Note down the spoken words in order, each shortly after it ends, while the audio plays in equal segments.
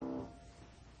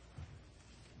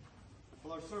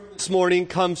This morning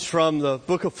comes from the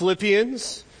book of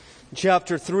Philippians,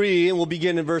 chapter 3, and we'll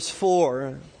begin in verse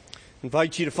 4. I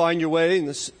invite you to find your way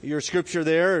in your scripture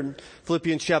there in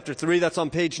Philippians chapter 3. That's on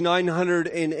page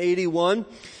 981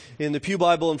 in the Pew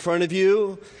Bible in front of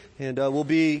you. And we'll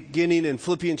be beginning in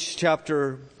Philippians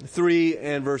chapter 3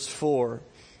 and verse 4.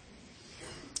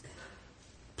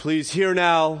 Please hear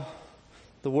now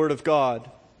the word of God.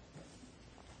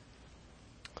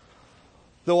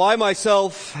 Though I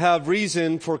myself have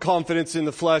reason for confidence in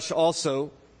the flesh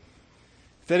also,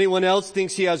 if anyone else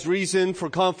thinks he has reason for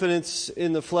confidence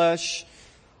in the flesh,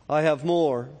 I have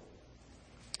more.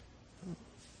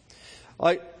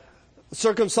 I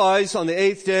circumcised on the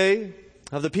 8th day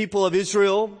of the people of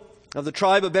Israel, of the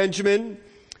tribe of Benjamin,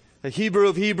 a Hebrew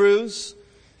of Hebrews,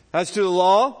 as to the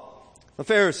law, a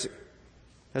Pharisee,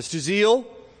 as to zeal,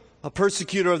 a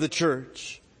persecutor of the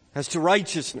church, as to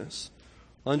righteousness,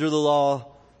 under the law,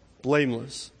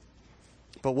 blameless.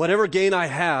 But whatever gain I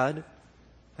had,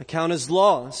 I count as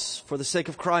loss for the sake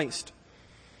of Christ.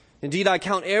 Indeed, I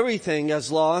count everything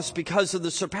as loss because of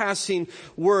the surpassing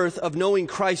worth of knowing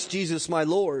Christ Jesus my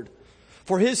Lord.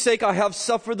 For his sake I have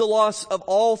suffered the loss of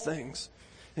all things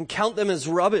and count them as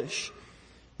rubbish,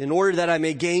 in order that I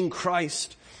may gain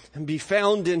Christ and be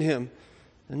found in him,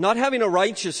 and not having a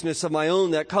righteousness of my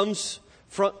own that comes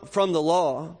from the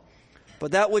law,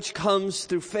 but that which comes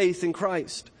through faith in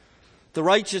Christ, the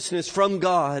righteousness from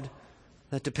God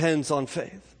that depends on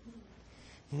faith.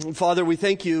 Father, we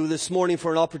thank you this morning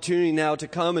for an opportunity now to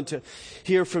come and to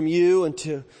hear from you,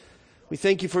 and we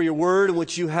thank you for your word in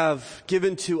which you have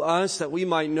given to us, that we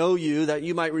might know you, that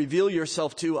you might reveal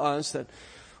yourself to us, that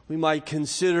we might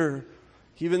consider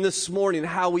even this morning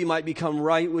how we might become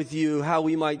right with you, how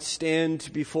we might stand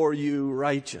before you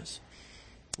righteous.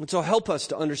 And so help us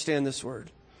to understand this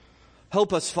word.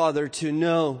 Help us, Father, to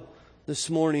know this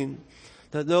morning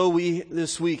that though we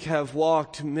this week have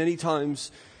walked many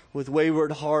times with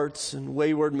wayward hearts and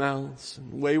wayward mouths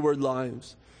and wayward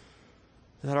lives,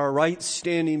 that our right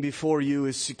standing before you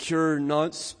is secure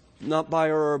not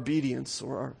by our obedience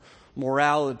or our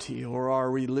morality or our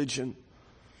religion,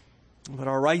 but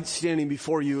our right standing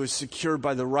before you is secured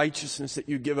by the righteousness that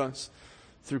you give us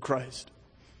through Christ.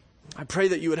 I pray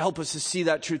that you would help us to see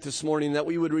that truth this morning, that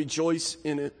we would rejoice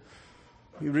in it.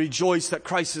 We rejoice that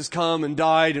Christ has come and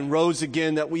died and rose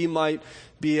again, that we might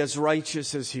be as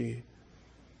righteous as he.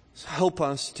 So help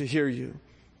us to hear you.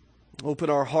 Open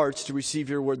our hearts to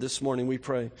receive your word this morning, we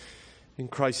pray. In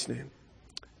Christ's name,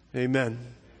 amen.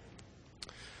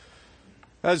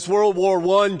 As World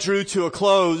War I drew to a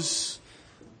close,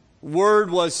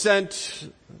 word was sent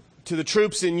to the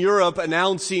troops in Europe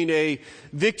announcing a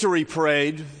victory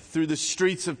parade through the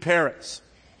streets of Paris.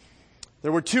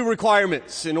 There were two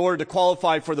requirements in order to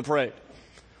qualify for the parade.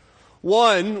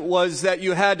 One was that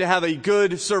you had to have a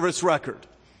good service record.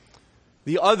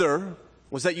 The other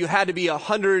was that you had to be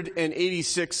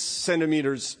 186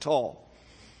 centimeters tall.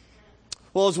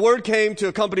 Well, as word came to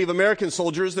a company of American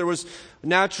soldiers, there was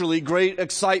naturally great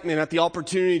excitement at the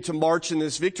opportunity to march in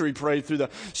this victory parade through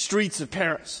the streets of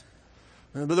Paris.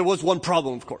 But there was one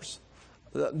problem, of course.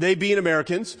 They, being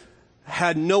Americans,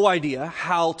 had no idea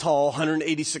how tall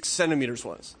 186 centimeters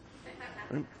was.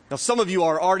 Right? Now, some of you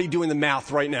are already doing the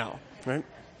math right now, right?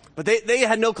 But they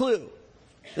had no clue.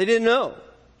 They didn't know.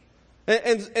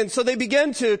 And so they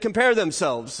began to compare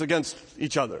themselves against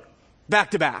each other,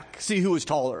 back to back, see who was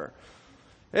taller.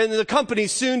 And the company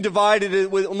soon divided it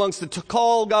amongst the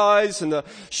tall guys and the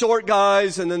short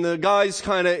guys, and then the guys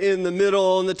kind of in the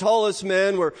middle. And the tallest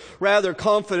men were rather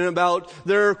confident about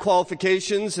their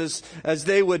qualifications as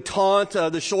they would taunt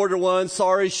the shorter ones.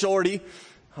 Sorry, shorty.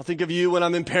 I'll think of you when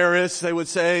I'm in Paris, they would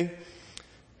say.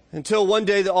 Until one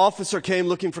day the officer came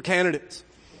looking for candidates.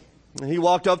 And he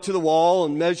walked up to the wall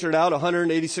and measured out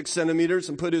 186 centimeters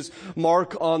and put his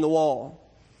mark on the wall.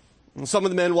 And some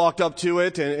of the men walked up to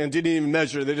it and didn't even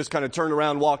measure. They just kind of turned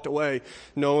around and walked away,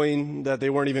 knowing that they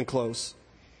weren't even close.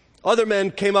 Other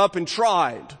men came up and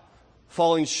tried,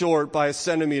 falling short by a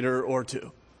centimeter or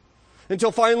two.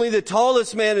 Until finally the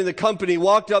tallest man in the company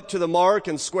walked up to the mark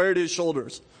and squared his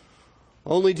shoulders,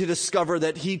 only to discover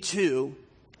that he too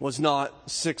was not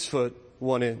 6'1".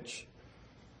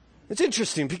 It's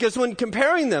interesting because when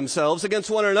comparing themselves against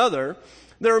one another,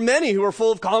 there are many who are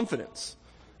full of confidence.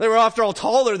 They were, after all,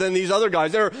 taller than these other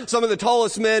guys. They were some of the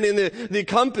tallest men in the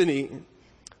company.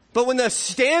 But when the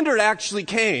standard actually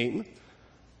came,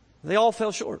 they all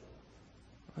fell short.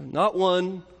 Not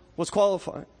one was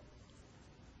qualified.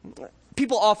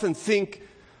 People often think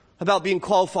about being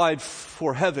qualified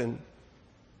for heaven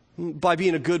by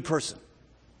being a good person.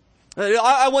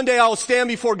 One day I will stand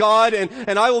before God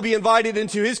and I will be invited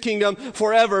into His kingdom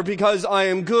forever because I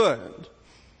am good.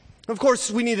 Of course,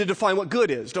 we need to define what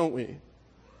good is, don't we?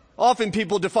 Often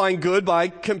people define good by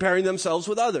comparing themselves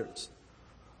with others.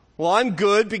 Well, I'm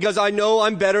good because I know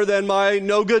I'm better than my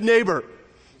no good neighbor,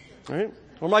 right?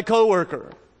 Or my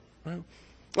coworker, right?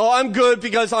 Oh, I'm good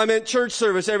because I'm at church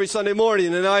service every Sunday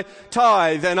morning and I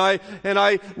tithe and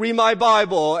I read my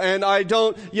Bible and I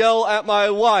don't yell at my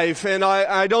wife and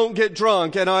I don't get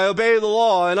drunk and I obey the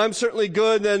law and I'm certainly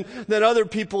good than other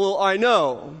people I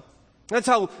know. That's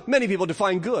how many people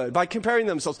define good, by comparing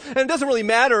themselves. And it doesn't really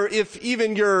matter if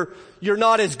even you're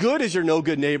not as good as your no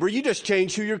good neighbor. You just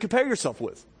change who you compare yourself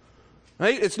with.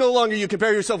 Right? It's no longer you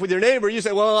compare yourself with your neighbor. You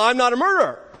say, well, I'm not a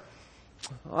murderer.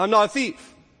 I'm not a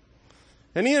thief.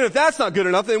 And even if that's not good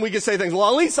enough, then we can say things, well,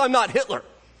 at least I'm not Hitler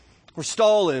or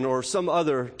Stalin or some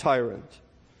other tyrant.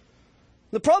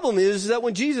 The problem is that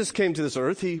when Jesus came to this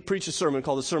earth, He preached a sermon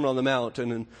called the Sermon on the Mount.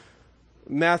 And in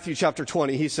Matthew chapter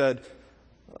 20, He said,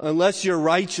 unless your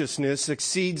righteousness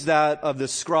exceeds that of the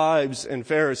scribes and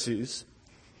Pharisees,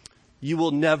 you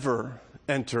will never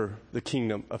enter the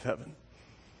kingdom of heaven.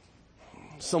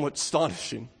 Somewhat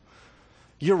astonishing.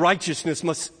 Your righteousness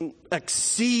must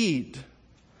exceed,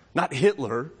 not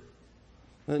Hitler,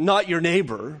 not your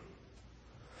neighbor,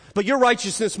 but your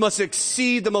righteousness must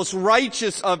exceed the most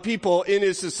righteous of people in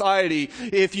His society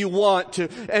if you want to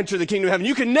enter the kingdom of heaven.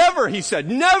 You can never, He said,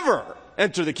 never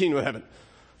enter the kingdom of heaven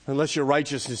unless your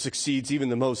righteousness exceeds even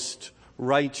the most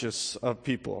righteous of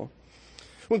people.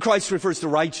 When Christ refers to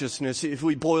righteousness, if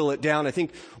we boil it down, I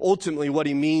think ultimately what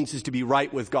He means is to be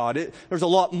right with God. There's a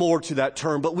lot more to that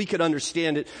term, but we could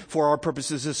understand it for our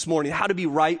purposes this morning. How to be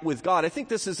right with God. I think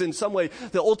this is in some way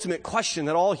the ultimate question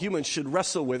that all humans should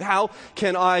wrestle with. How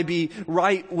can I be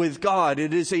right with God?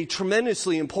 It is a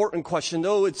tremendously important question,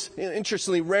 though it's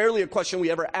interestingly rarely a question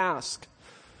we ever ask.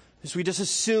 Is we just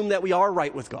assume that we are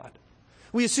right with God.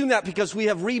 We assume that because we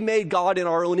have remade God in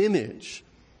our own image.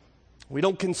 We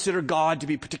don't consider God to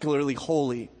be particularly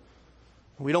holy.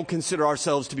 We don't consider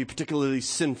ourselves to be particularly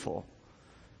sinful.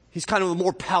 He's kind of a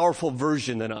more powerful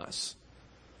version than us.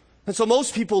 And so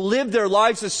most people live their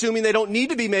lives assuming they don't need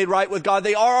to be made right with God.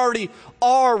 They already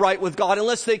are right with God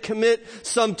unless they commit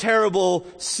some terrible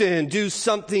sin, do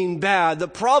something bad. The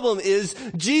problem is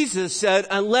Jesus said,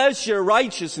 unless your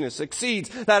righteousness exceeds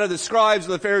that of the scribes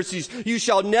and the Pharisees, you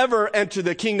shall never enter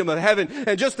the kingdom of heaven.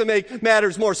 And just to make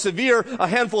matters more severe, a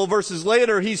handful of verses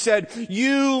later, He said,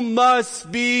 you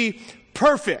must be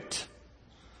perfect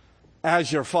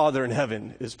as your Father in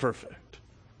heaven is perfect.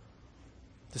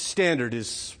 The standard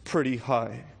is pretty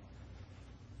high.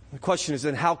 The question is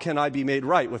then, how can I be made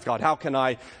right with God? How can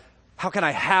I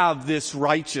have this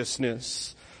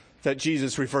righteousness that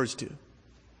Jesus refers to?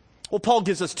 Well, Paul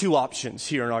gives us two options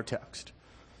here in our text.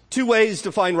 Two ways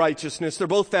to find righteousness. They're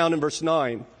both found in verse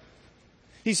 9.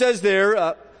 He says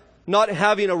there, not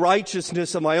having a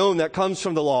righteousness of my own that comes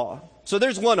from the law. So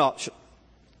there's one option.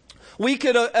 We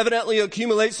could evidently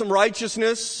accumulate some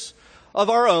righteousness of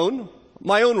our own.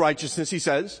 My own righteousness, he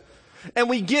says. And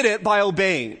we get it by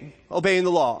obeying the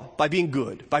law, by being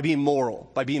good, by being moral,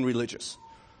 by being religious.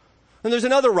 And there's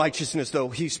another righteousness, though,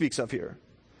 he speaks of here.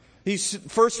 He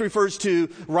first refers to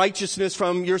righteousness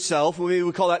from yourself. We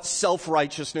would call that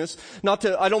self-righteousness.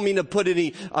 I don't mean to put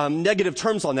any negative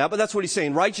terms on that, but that's what he's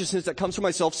saying. Righteousness that comes from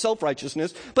myself,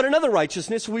 self-righteousness. But another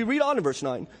righteousness, we read on in verse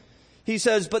 9. He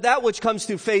says, but that which comes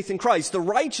through faith in Christ, the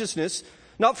righteousness,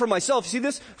 not from myself, you see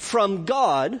this, from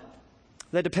God,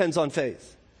 that depends on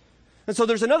faith. And so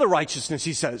there's another righteousness,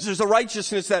 he says. There's a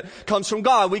righteousness that comes from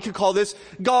God. We could call this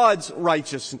God's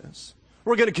righteousness.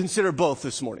 We're going to consider both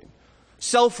this morning.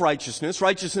 Self-righteousness,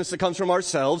 righteousness that comes from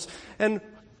ourselves, and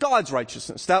God's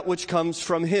righteousness, that which comes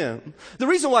from Him. The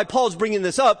reason why Paul's bringing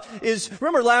this up is,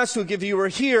 remember last week, if you were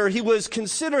here, he was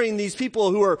considering these people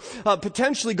who are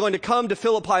potentially going to come to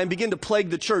Philippi and begin to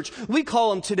plague the church. We call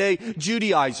them today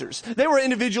Judaizers. They were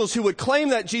individuals who would claim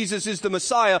that Jesus is the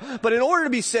Messiah, but in order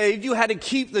to be saved, you had to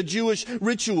keep the Jewish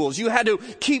rituals. You had to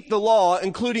keep the law,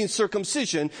 including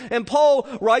circumcision. And Paul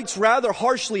writes rather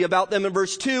harshly about them in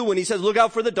verse 2 when he says, look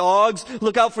out for the dogs,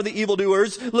 look out for the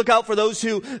evildoers, look out for those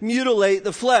who mutilate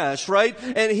the flesh. Right?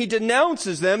 And he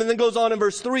denounces them and then goes on in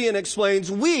verse 3 and explains,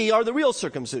 we are the real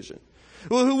circumcision,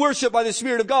 who worship by the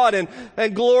Spirit of God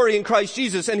and glory in Christ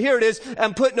Jesus. And here it is,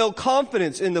 and put no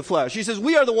confidence in the flesh. He says,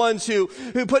 we are the ones who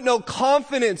put no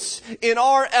confidence in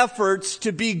our efforts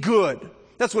to be good.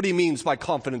 That's what he means by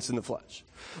confidence in the flesh.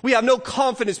 We have no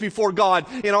confidence before God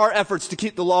in our efforts to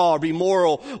keep the law or be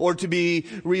moral or to be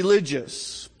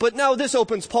religious. But now this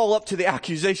opens Paul up to the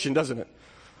accusation, doesn't it?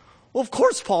 Well, of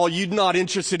course, Paul, you're not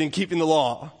interested in keeping the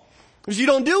law because you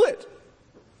don't do it.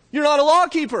 You're not a law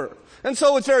keeper. And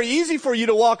so it's very easy for you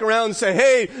to walk around and say,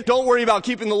 hey, don't worry about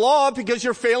keeping the law because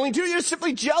you're failing to. You're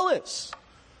simply jealous.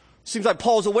 Seems like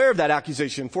Paul's aware of that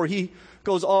accusation, for he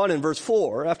goes on in verse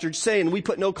 4, after saying, we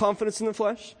put no confidence in the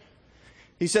flesh.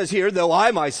 He says here, though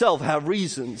I myself have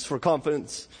reasons for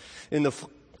confidence in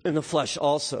the flesh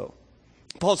also.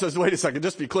 Paul says, wait a second,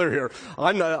 just be clear here.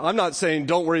 I'm not saying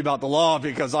don't worry about the law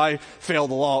because I fail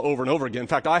the law over and over again. In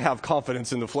fact, I have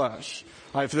confidence in the flesh.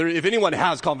 If anyone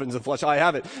has confidence in the flesh, I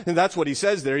have it. And that's what he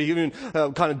says there. He even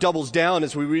kind of doubles down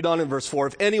as we read on in verse 4.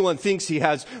 If anyone thinks he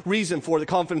has reason for the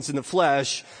confidence in the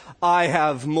flesh, I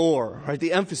have more. Right?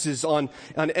 The emphasis on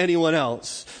anyone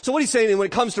else. So what he's saying, when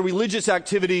it comes to religious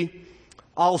activity,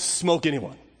 I'll smoke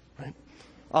anyone. Right?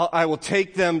 I will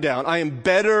take them down. I am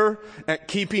better at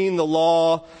keeping the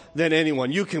law than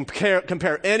anyone. You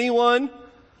compare anyone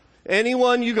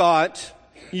you got.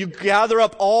 You gather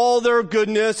up all their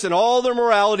goodness and all their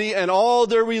morality and all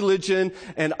their religion,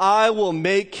 and I will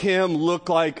make him look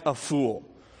like a fool.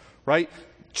 Right?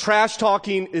 Trash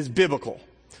talking is biblical.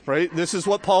 Right? This is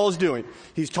what Paul is doing.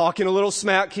 He's talking a little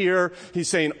smack here. He's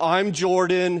saying, I'm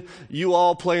Jordan. You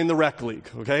all play in the rec league.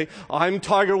 Okay? I'm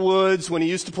Tiger Woods when he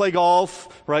used to play golf.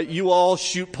 Right? You all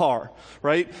shoot par.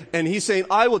 Right? And he's saying,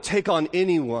 I will take on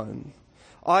anyone.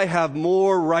 I have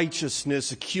more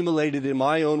righteousness accumulated in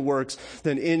my own works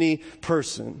than any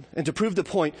person. And to prove the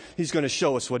point, he's going to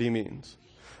show us what he means.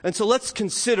 And so let's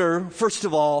consider, first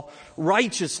of all,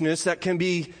 righteousness that can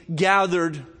be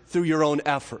gathered through your own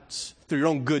efforts, through your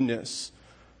own goodness,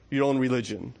 your own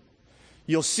religion.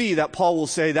 You'll see that Paul will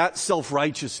say that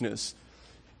self-righteousness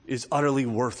is utterly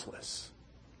worthless.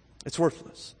 It's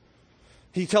worthless.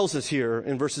 He tells us here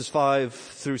in verses 5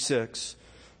 through 6,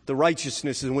 the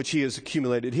righteousness in which he has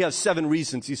accumulated. He has 7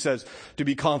 reasons, he says, to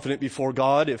be confident before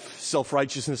God if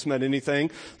self-righteousness meant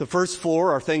anything. The first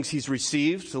 4 are things he's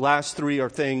received. The last 3 are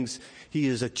things he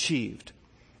has achieved.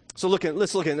 So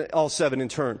let's look at all 7 in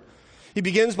turn. He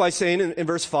begins by saying in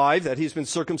verse 5 that he's been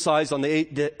circumcised on the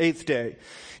 8th day.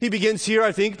 He begins here,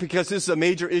 I think, because this is a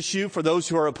major issue for those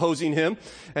who are opposing him.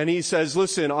 And he says,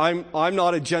 listen, I'm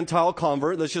not a Gentile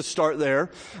convert. Let's just start there.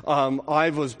 I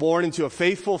was born into a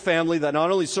faithful family that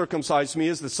not only circumcised me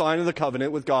as the sign of the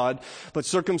covenant with God, but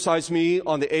circumcised me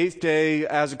on the 8th day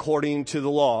as according to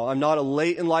the law. I'm not a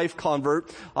late in life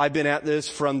convert. I've been at this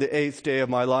from the 8th day of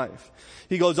my life.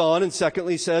 He goes on and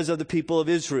secondly says of the people of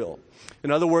Israel. In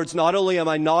other words, not only am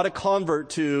I not a convert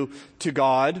to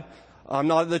God, I'm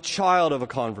not the child of a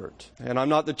convert, and I'm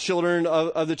not the children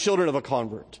of the children of a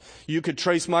convert. You could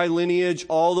trace my lineage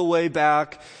all the way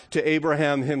back to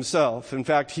Abraham himself. In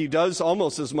fact, he does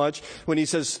almost as much when he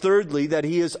says, thirdly, that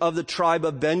he is of the tribe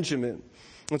of Benjamin.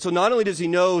 And so not only does he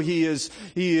know he is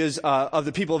of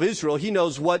the people of Israel, he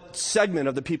knows what segment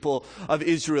of the people of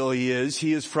Israel he is.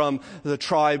 He is from the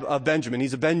tribe of Benjamin.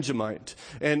 He's a Benjamite.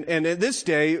 And at this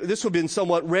day, this would have been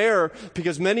somewhat rare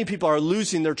because many people are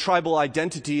losing their tribal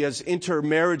identity as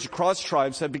intermarriage across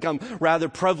tribes have become rather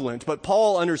prevalent. But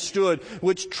Paul understood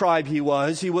which tribe he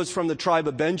was. He was from the tribe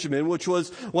of Benjamin, which was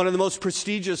one of the most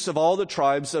prestigious of all the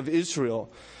tribes of Israel.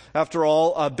 After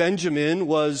all, Benjamin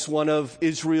was one of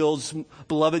Israel's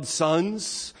beloved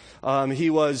sons. He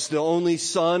was the only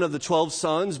son of the 12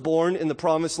 sons born in the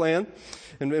Promised Land.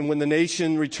 And when the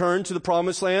nation returned to the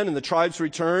Promised Land and the tribes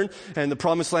returned and the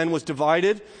Promised Land was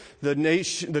divided,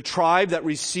 the tribe that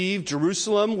received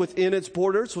Jerusalem within its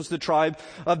borders was the tribe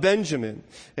of Benjamin.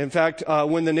 In fact,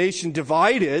 when the nation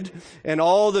divided and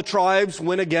all the tribes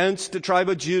went against the tribe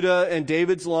of Judah and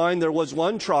David's line, there was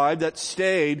one tribe that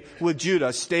stayed with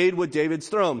Judah, stayed with David's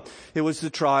throne. It was the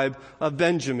tribe of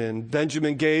Benjamin.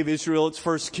 Benjamin gave Israel its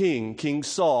first king, King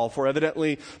Saul, for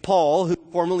evidently Paul, who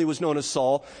formerly was known as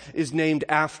Saul, is named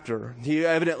after. He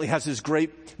evidently has this great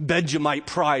Benjamite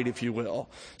pride, if you will.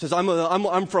 He says,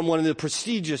 I'm from one of the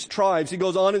prestigious tribes. He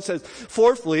goes on and says,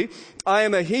 fourthly, I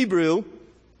am a Hebrew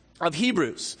of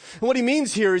Hebrews. And what he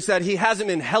means here is that he hasn't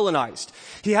been Hellenized.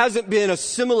 He hasn't been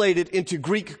assimilated into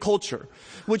Greek culture,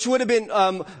 which would have been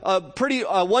a pretty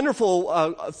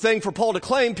wonderful thing for Paul to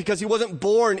claim because he wasn't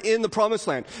born in the Promised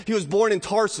Land. He was born in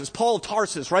Tarsus, Paul of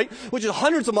Tarsus, right? Which is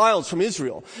hundreds of miles from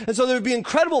Israel. And so there would be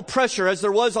incredible pressure, as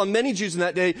there was on many Jews in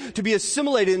that day, to be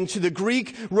assimilated into the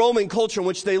Greek Roman culture in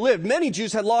which they lived. Many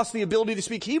Jews had lost the ability to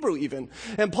speak Hebrew even.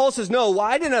 And Paul says, no,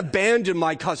 I didn't abandon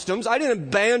my customs. I didn't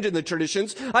abandon the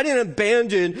traditions. I didn't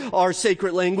abandon our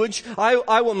sacred language. I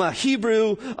am a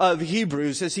Hebrew of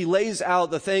Hebrews, as he lays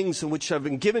out the things in which have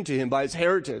been given to him by his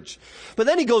heritage. But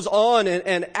then he goes on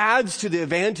and adds to the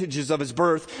advantages of his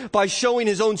birth by showing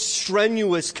his own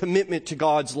strenuous commitment to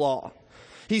God's law.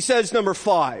 He says, number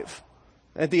 5,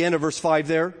 at the end of verse 5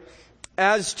 there,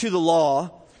 as to the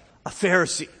law, a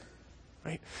Pharisee.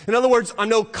 right? In other words, I'm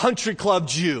no country club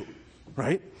Jew,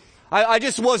 right? I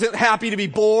just wasn't happy to be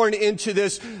born into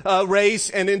this race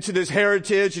and into this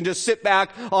heritage and just sit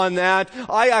back on that.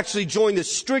 I actually joined the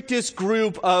strictest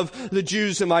group of the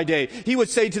Jews in my day. He would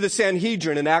say to the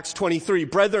Sanhedrin in Acts 23,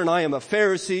 "Brethren, I am a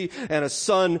Pharisee and a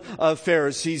son of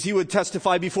Pharisees." He would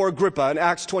testify before Agrippa in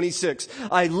Acts 26,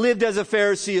 "I lived as a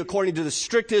Pharisee according to the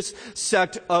strictest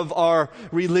sect of our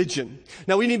religion."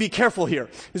 Now we need to be careful here,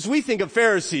 because we think of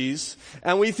Pharisees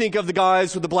and we think of the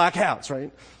guys with the black hats,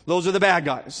 right? Those are the bad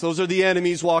guys. Those are the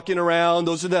enemies walking around.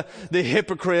 Those are the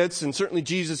hypocrites, and certainly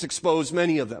Jesus exposed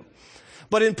many of them.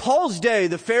 But in Paul's day,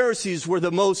 the Pharisees were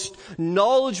the most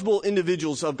knowledgeable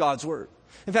individuals of God's Word.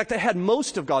 In fact, they had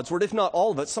most of God's Word, if not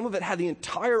all of it. Some of it had the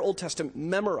entire Old Testament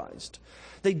memorized.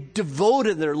 They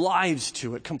devoted their lives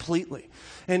to it completely.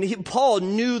 And Paul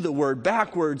knew the Word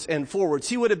backwards and forwards.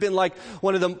 He would have been like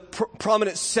one of the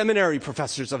prominent seminary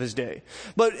professors of his day.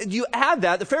 But you add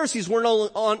that, the Pharisees were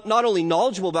not only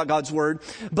knowledgeable about God's Word,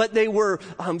 but they were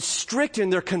strict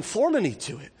in their conformity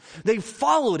to it. They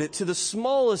followed it to the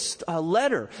smallest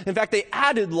letter. In fact, they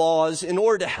added laws in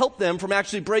order to help them from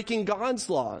actually breaking God's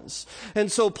laws.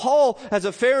 And so Paul, as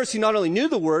a Pharisee, not only knew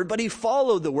the Word, but he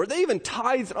followed the Word. They even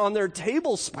tithed on their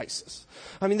table spices.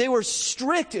 I mean, they were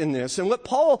strict in this. And what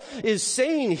Paul is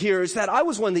saying here is that I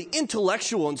was one of the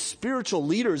intellectual and spiritual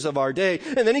leaders of our day.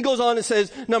 And then he goes on and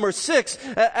says, number 6,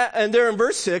 and there in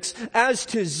verse 6, "As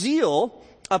to zeal,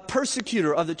 a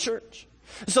persecutor of the church."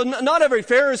 So not every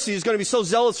Pharisee is going to be so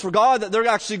zealous for God that they're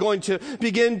actually going to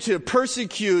begin to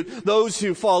persecute those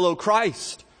who follow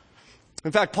Christ.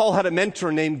 In fact, Paul had a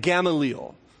mentor named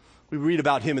Gamaliel. We read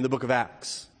about him in the book of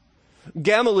Acts.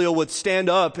 Gamaliel would stand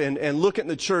up and look at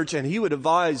the church, and he would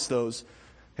advise those,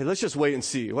 hey, let's just wait and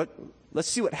see. Let's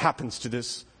see what happens to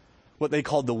this, what they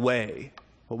called the way,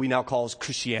 what we now call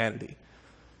Christianity.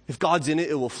 If God's in it,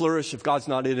 it will flourish. If God's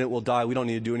not in it, it will die. We don't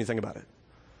need to do anything about it.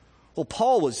 Well,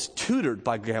 Paul was tutored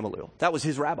by Gamaliel. That was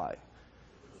his rabbi.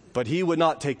 But he would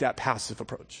not take that passive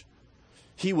approach.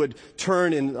 He would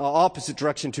turn in the opposite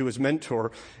direction to his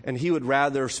mentor, and he would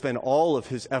rather spend all of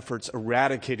his efforts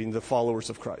eradicating the followers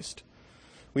of Christ.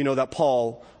 We know that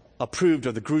Paul approved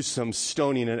of the gruesome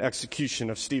stoning and execution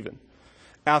of Stephen.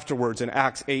 Afterwards, in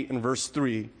Acts 8 and verse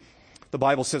 3, the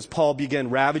Bible says Paul began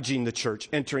ravaging the church,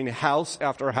 entering house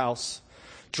after house,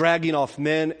 dragging off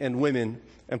men and women,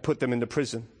 and put them into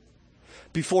prison.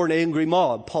 Before an angry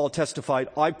mob, Paul testified,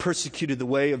 "I persecuted the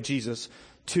way of Jesus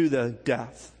to the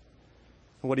death."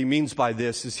 And what he means by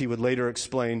this is he would later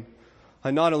explain,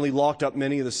 "I not only locked up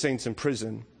many of the saints in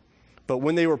prison, but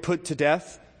when they were put to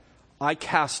death, I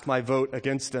cast my vote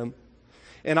against them.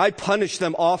 And I punished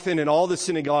them often in all the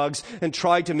synagogues and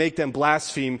tried to make them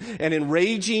blaspheme. And in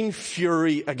raging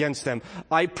fury against them,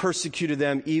 I persecuted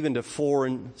them even to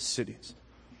foreign cities."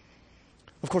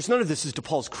 Of course, none of this is to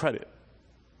Paul's credit,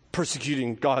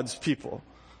 persecuting God's people.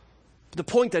 But the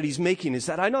point that he's making is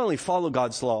that I not only follow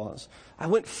God's laws, I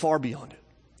went far beyond it.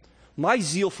 My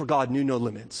zeal for God knew no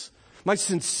limits. My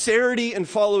sincerity in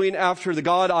following after the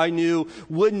God I knew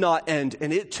would not end,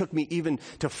 and it took me even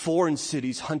to foreign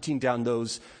cities hunting down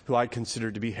those who I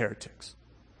considered to be heretics.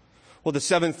 Well, the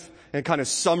seventh and kind of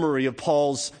summary of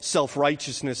Paul's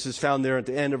self-righteousness is found there at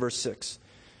the end of verse 6,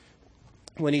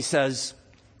 when he says,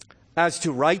 "As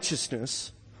to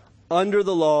righteousness, under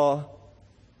the law,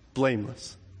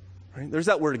 blameless." Right? There's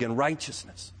that word again,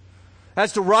 righteousness.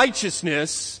 As to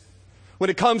righteousness, when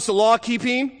it comes to law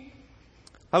keeping,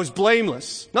 I was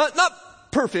blameless.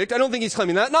 Not perfect. I don't think he's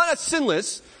claiming that. Not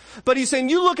sinless. But he's saying,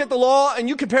 you look at the law and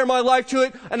you compare my life to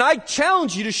it, and I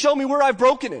challenge you to show me where I've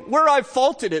broken it, where I've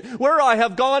faulted it, where I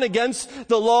have gone against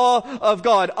the law of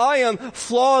God. I am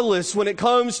flawless when it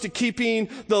comes to keeping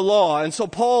the law. And so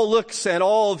Paul looks at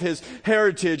all of his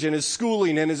heritage and his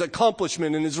schooling and his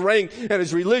accomplishment and his rank and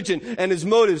his religion and his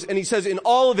motives, and he says, in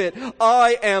all of it,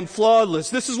 I am flawless.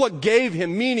 This is what gave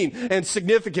him meaning and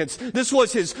significance. This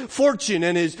was his fortune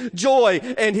and his joy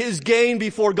and his gain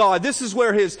before God. This is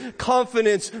where his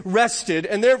confidence rested,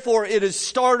 and therefore it is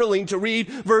startling to read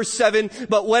verse 7,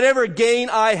 "But whatever gain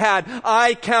I had,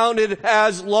 I counted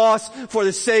as loss for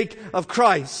the sake of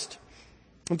Christ."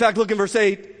 In fact, look in verse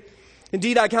 8.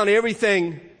 "Indeed, I count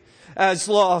everything as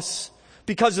loss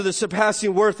because of the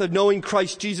surpassing worth of knowing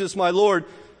Christ Jesus my Lord.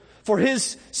 For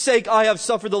his sake I have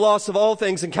suffered the loss of all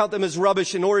things and count them as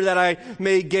rubbish in order that I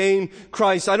may gain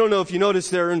Christ." I don't know if you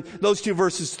noticed there in those two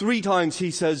verses, 3 times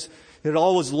he says, "It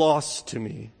all was lost to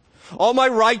me." All my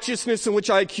righteousness in which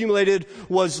I accumulated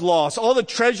was lost. All the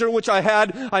treasure which I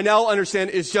had, I now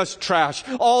understand, is just trash.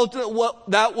 All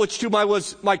that which to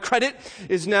my credit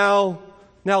is now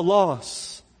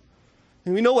lost.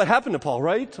 And we know what happened to Paul,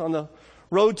 right? On the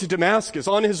road to Damascus,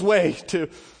 on his way to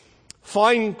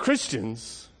find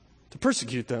Christians, to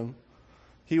persecute them,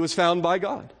 he was found by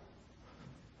God.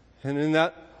 And in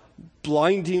that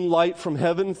blinding light from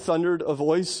heaven thundered a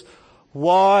voice,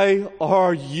 "Why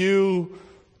are you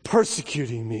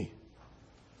persecuting me?"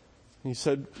 And he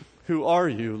said, "Who are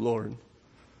you, Lord?" And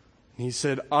he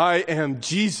said, "I am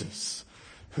Jesus,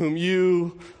 whom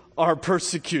you are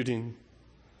persecuting."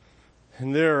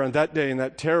 And there on that day, in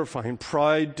that terrifying,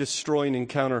 pride-destroying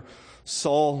encounter,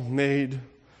 Saul made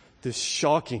this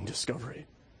shocking discovery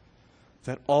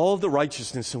that all of the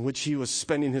righteousness in which he was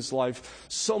spending his life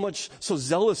so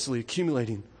zealously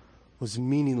accumulating was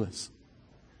meaningless.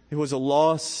 It was a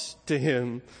loss to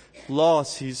him.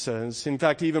 Loss, he says. In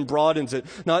fact, he even broadens it.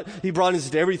 He broadens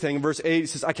it to everything. In verse 8, he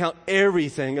says, "I count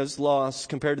everything as loss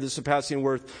compared to the surpassing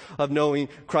worth of knowing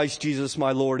Christ Jesus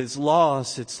my Lord." It's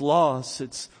loss, it's loss,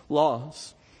 it's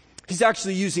loss. He's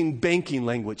actually using banking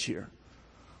language here.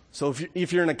 So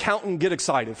if you're an accountant, get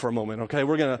excited for a moment, okay?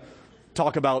 We're going to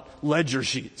talk about ledger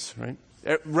sheets, right?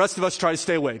 The rest of us try to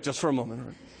stay awake just for a moment,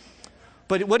 right?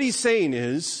 But what he's saying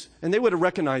is, and they would have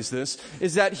recognized this,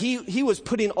 is that he was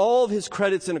putting all of his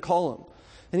credits in a column.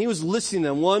 And he was listing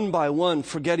them one by one,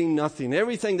 forgetting nothing.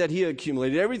 Everything that he had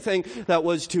accumulated, everything that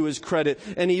was to his credit.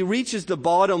 And he reaches the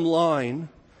bottom line,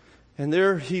 and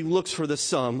there he looks for the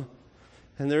sum.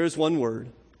 And there is one word,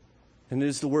 and it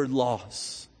is the word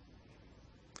loss.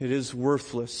 It is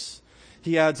worthless.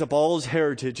 He adds up all his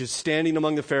heritage, his standing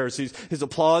among the Pharisees, his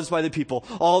applause by the people,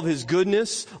 all of his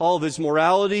goodness, all of his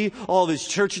morality, all of his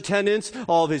church attendance,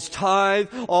 all of his tithe,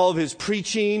 all of his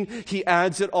preaching. He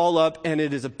adds it all up, and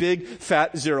it is a big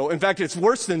fat zero. In fact, it's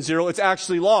worse than zero. It's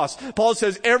actually loss. Paul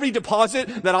says every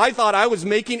deposit that I thought I was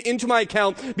making into my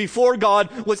account before God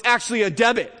was actually a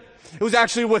debit. It was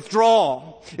actually a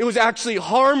withdrawal. It was actually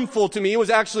harmful to me. It was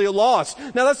actually a loss.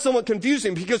 Now that's somewhat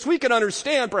confusing because we can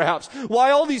understand perhaps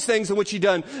why all these things in which he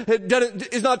done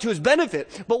is not to his benefit.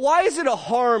 But why is it a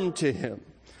harm to him?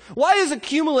 Why is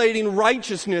accumulating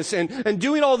righteousness and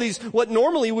doing all these, what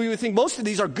normally we would think most of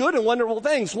these are good and wonderful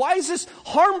things, why is this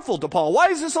harmful to Paul? Why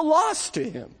is this a loss to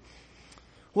him?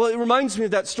 Well, it reminds me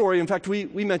of that story. In fact, we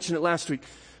mentioned it last week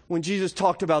when Jesus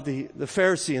talked about the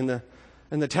Pharisee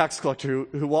and the tax collector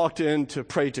who walked in to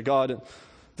pray to God. And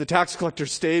the tax collector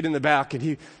stayed in the back and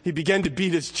he began to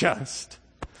beat his chest.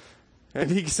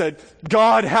 And he said,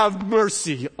 "God, have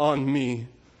mercy on me,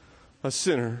 a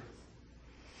sinner."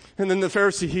 And then the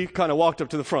Pharisee, he kind of walked up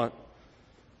to the front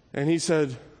and he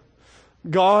said,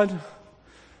 "God,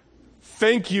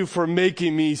 thank you for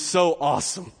making me so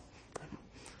awesome.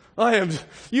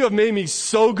 You have made me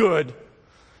so good.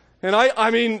 And I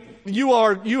mean,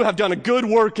 you have done a good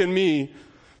work in me.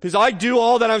 Because I do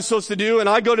all that I'm supposed to do, and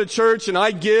I go to church, and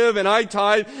I give, and I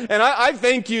tithe, and I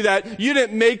thank you that you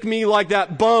didn't make me like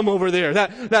that bum over there,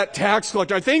 that tax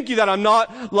collector. I thank you that I'm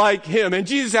not like him." And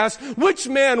Jesus asked, which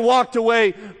man walked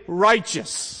away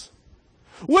righteous?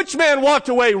 Which man walked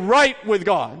away right with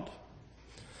God?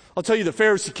 I'll tell you, the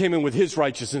Pharisee came in with his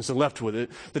righteousness and left with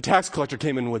it. The tax collector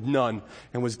came in with none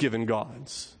and was given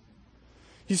God's.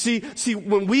 You see,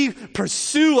 when we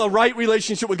pursue a right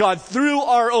relationship with God through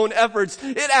our own efforts,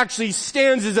 it actually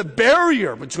stands as a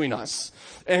barrier between us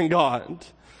and God.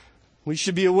 We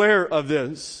should be aware of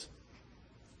this.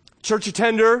 Church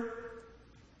attender,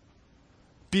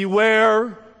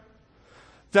 beware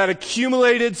that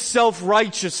accumulated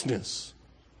self-righteousness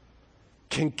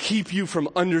can keep you from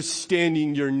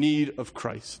understanding your need of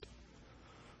Christ.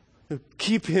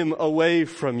 Keep him away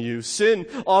from you. Sin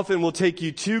often will take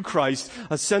you to Christ.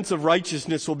 A sense of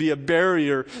righteousness will be a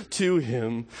barrier to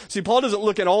him. See, Paul doesn't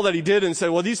look at all that he did and say,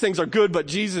 well, these things are good, but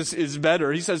Jesus is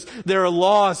better. He says, they're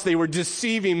lost. They were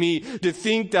deceiving me to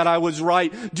think that I was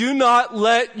right. Do not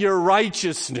let your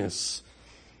righteousness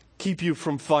keep you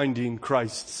from finding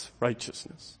Christ's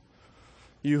righteousness.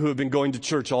 You who have been going to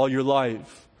church all your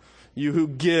life, you who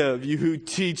give, you who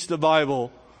teach the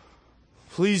Bible,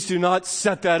 please do not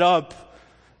set that up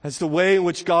as the way in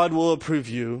which God will approve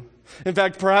you. In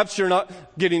fact, perhaps you're not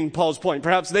getting Paul's point.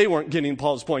 Perhaps they weren't getting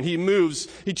Paul's point. He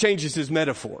changes his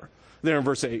metaphor there in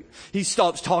verse 8. He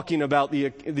stops talking about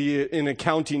in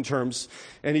accounting terms,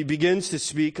 and he begins to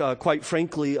speak, quite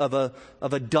frankly, of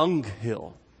a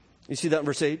dunghill. You see that in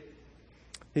verse 8?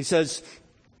 He says,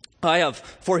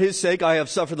 for his sake, I have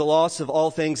suffered the loss of all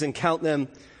things and count them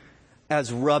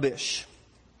as rubbish.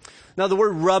 Now, the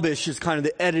word rubbish is kind of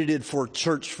the edited for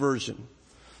church version.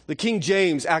 The King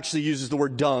James actually uses the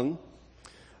word dung.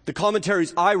 The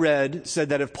commentaries I read said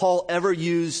that if Paul ever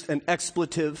used an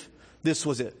expletive, this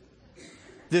was it.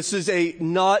 This is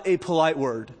not a polite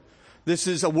word. This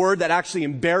is a word that actually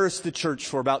embarrassed the church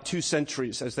for about 2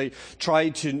 centuries as they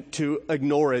tried to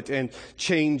ignore it and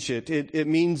change it. It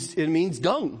means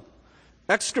dung,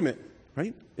 excrement,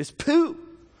 right? It's poo,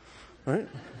 right?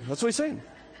 That's what he's saying.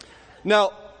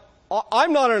 Now,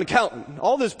 I'm not an accountant.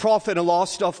 All this profit and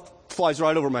loss stuff flies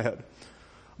right over my head.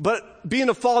 But being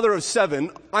a father of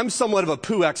 7, I'm somewhat of a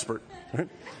poo expert, right?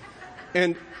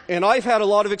 And I've had a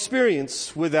lot of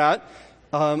experience with that.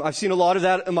 I've seen a lot of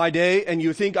that in my day, and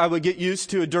you think I would get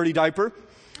used to a dirty diaper.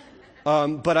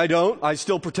 But I don't. I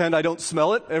still pretend I don't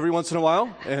smell it every once in a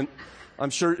while. And I'm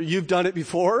sure you've done it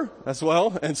before as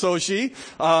well. And so has she,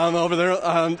 over there.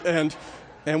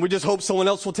 And we just hope someone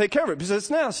else will take care of it because it's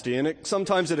nasty. And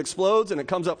sometimes it explodes and it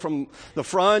comes up from the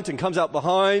front and comes out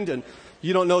behind. And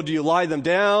you don't know, do you lie them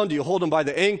down? Do you hold them by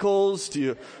the ankles? Do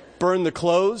you burn the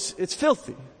clothes? It's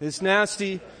filthy. It's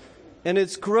nasty. And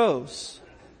it's gross.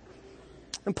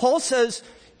 And Paul says,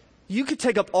 you could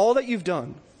take up all that you've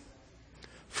done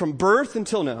from birth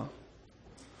until now.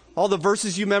 All the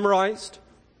verses you memorized,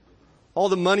 all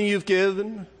the money you've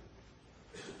given,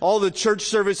 all the church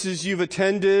services you've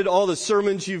attended, all the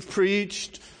sermons you've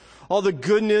preached, all the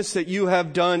goodness that you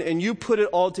have done, and you put it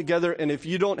all together, and if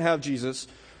you don't have Jesus,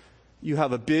 you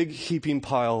have a big heaping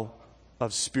pile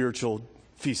of spiritual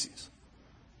feces.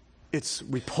 It's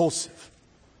repulsive.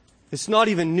 It's not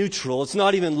even neutral. It's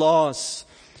not even loss.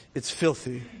 It's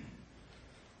filthy.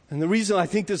 And the reason I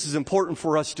think this is important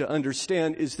for us to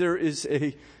understand is there is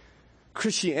a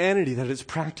Christianity that is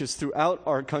practiced throughout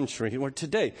our country where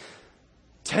today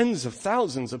tens of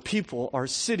thousands of people are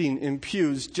sitting in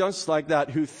pews just like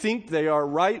that who think they are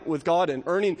right with God and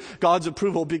earning God's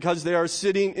approval because they are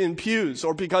sitting in pews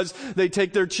or because they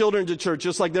take their children to church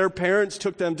just like their parents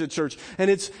took them to church. And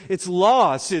it's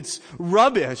loss. It's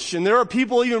rubbish. And there are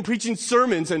people even preaching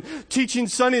sermons and teaching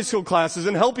Sunday school classes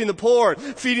and helping the poor,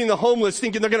 feeding the homeless,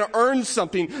 thinking they're going to earn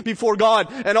something before God.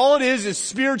 And all it is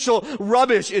spiritual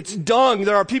rubbish. It's dung.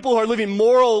 There are people who are living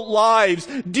moral lives,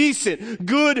 decent,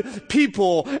 good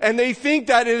people, and they think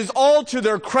that it is all to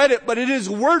their credit, but it is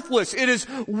worthless. It is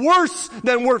worse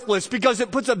than worthless because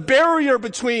it puts a barrier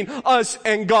between us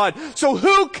and God. So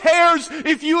who cares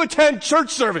if you attend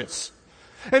church service?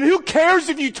 And who cares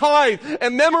if you tithe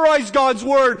and memorize God's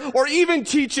word or even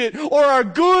teach it or are a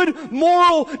good,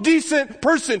 moral, decent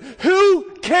person?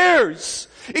 Who cares?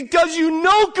 It does you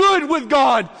no good with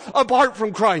God apart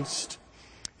from Christ.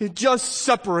 It just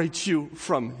separates you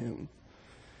from Him.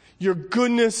 Your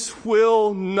goodness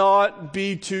will not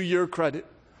be to your credit.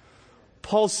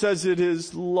 Paul says it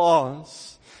is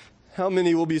loss. How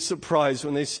many will be surprised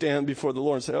when they stand before the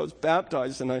Lord and say, I was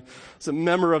baptized and I was a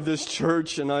member of this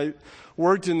church and I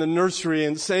worked in the nursery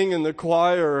and sang in the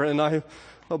choir and I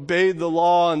obeyed the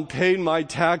law and paid my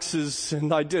taxes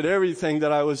and I did everything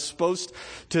that I was supposed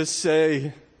to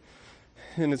say.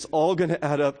 And it's all going to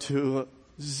add up to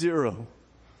 0.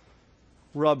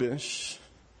 Rubbish.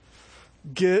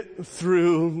 Get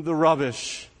through the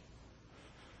rubbish.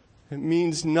 It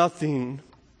means nothing.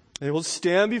 They will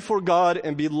stand before God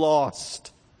and be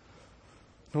lost.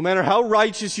 No matter how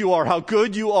righteous you are, how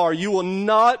good you are, you will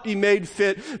not be made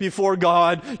fit before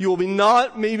God. You will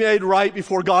not be made right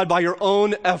before God by your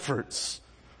own efforts.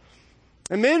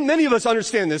 And many of us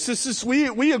understand this.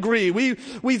 We agree.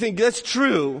 We think that's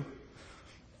true.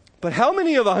 But how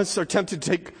many of us are tempted to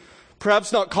take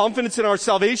perhaps not confidence in our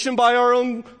salvation by our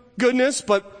own goodness,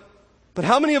 but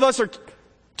how many of us are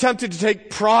tempted to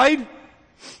take pride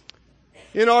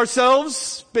in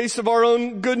ourselves based on our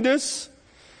own goodness?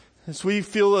 As we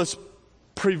feel a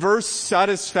perverse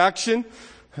satisfaction,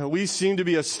 we seem to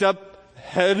be a step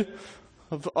ahead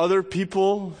of other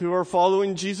people who are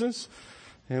following Jesus.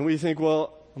 And we think,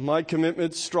 well, my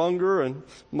commitment's stronger and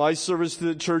my service to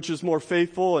the church is more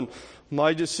faithful and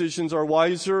my decisions are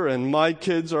wiser and my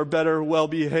kids are better well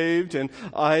behaved and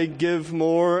I give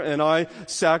more and I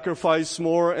sacrifice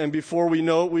more, and before we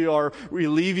know it, we are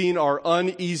relieving our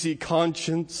uneasy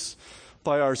conscience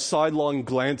by our sidelong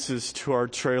glances to our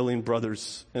trailing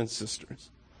brothers and sisters.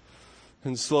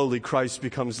 And slowly Christ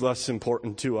becomes less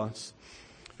important to us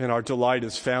and our delight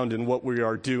is found in what we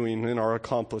are doing, in our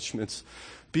accomplishments.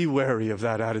 Be wary of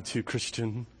that attitude,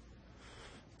 Christian.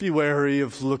 Be wary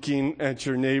of looking at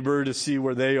your neighbor to see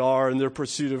where they are in their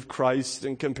pursuit of Christ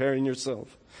and comparing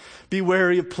yourself. Be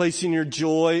wary of placing your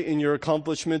joy in your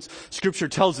accomplishments. Scripture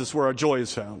tells us where our joy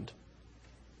is found.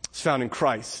 It's found in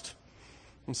Christ.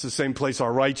 It's the same place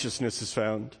our righteousness is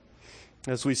found,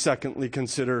 as we secondly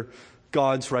consider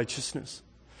God's righteousness.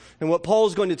 And what Paul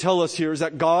is going to tell us here is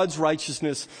that God's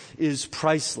righteousness is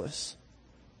priceless.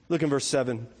 Look in verse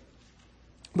 7.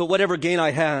 But whatever gain I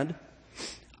had,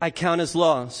 I count as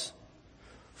loss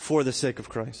for the sake of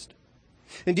Christ.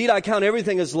 Indeed, I count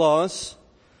everything as loss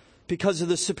because of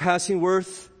the surpassing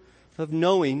worth of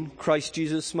knowing Christ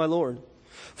Jesus my Lord.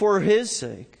 For His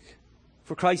sake,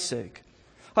 for Christ's sake,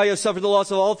 I have suffered the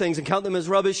loss of all things and count them as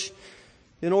rubbish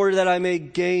in order that I may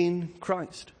gain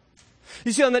Christ.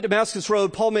 You see, on that Damascus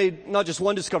road, Paul made not just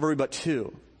one discovery, but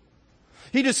two.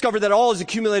 He discovered that all his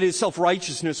accumulated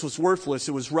self-righteousness was worthless,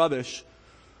 it was rubbish.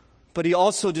 But he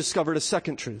also discovered a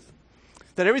second truth,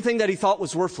 that everything that he thought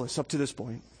was worthless up to this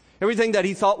point, everything that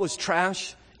he thought was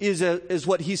trash, is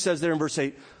what he says there in verse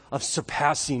 8, of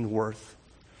surpassing worth.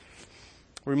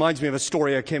 It reminds me of a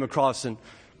story I came across in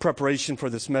preparation for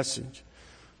this message.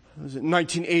 It was in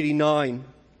 1989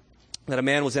 that a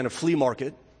man was in a flea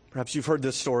market. Perhaps you've heard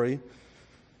this story.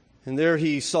 And there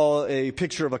he saw a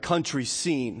picture of a country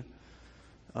scene.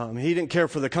 He didn't care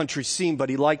for the country scene, but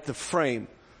he liked the frame.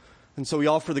 And so he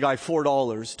offered the guy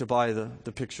 $4 to buy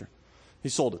the picture. He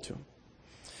sold it to him.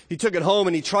 He took it home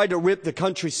and he tried to rip the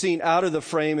country scene out of the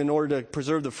frame in order to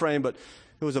preserve the frame, but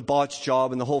it was a botched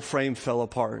job and the whole frame fell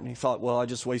apart. And he thought, well, I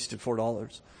just wasted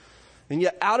 $4. And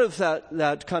yet out of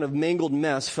that kind of mangled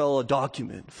mess fell a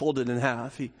document, folded in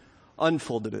half. He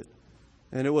unfolded it,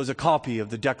 and it was a copy of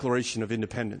the Declaration of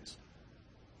Independence.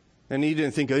 And he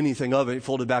didn't think anything of it. He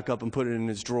folded it back up and put it in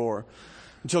his drawer.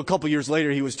 Until a couple years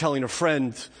later, he was telling a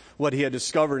friend what he had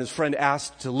discovered. His friend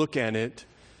asked to look at it,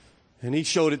 and he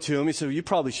showed it to him. He said, well, you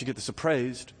probably should get this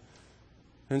appraised.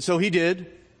 And so he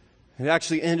did. It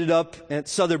actually ended up at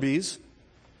Sotheby's,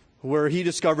 where he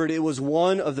discovered it was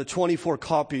one of the 24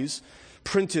 copies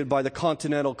printed by the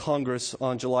Continental Congress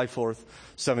on July 4th,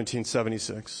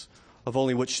 1776, of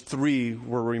only which 3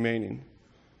 were remaining.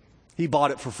 He bought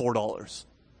it for $4.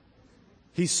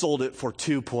 He sold it for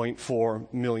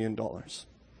 $2.4 million.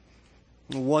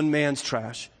 One man's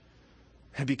trash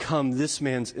had become this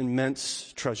man's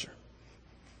immense treasure.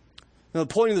 Now,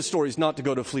 the point of the story is not to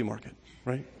go to a flea market,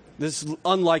 right? This is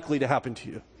unlikely to happen to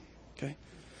you, okay?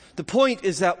 The point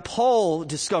is that Paul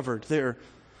discovered there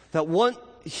that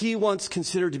what he once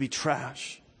considered to be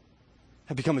trash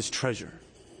had become his treasure.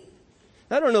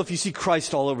 I don't know if you see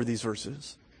Christ all over these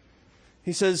verses.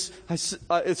 He says,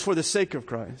 it's for the sake of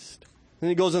Christ. And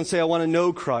he goes on to say, I want to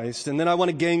know Christ, and then I want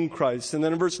to gain Christ. And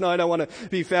then in verse 9, I want to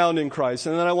be found in Christ.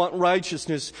 And then I want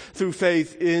righteousness through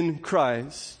faith in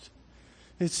Christ.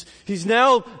 He's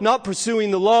now not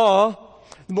pursuing the law,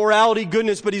 morality,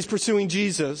 goodness, but he's pursuing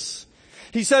Jesus.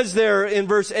 He says there in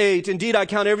verse 8, indeed I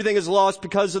count everything as lost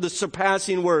because of the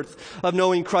surpassing worth of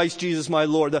knowing Christ Jesus my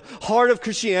Lord. The heart of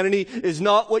Christianity is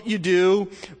not what you do,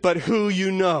 but who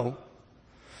you know.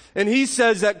 And he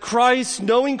says that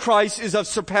knowing Christ is of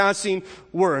surpassing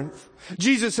worth.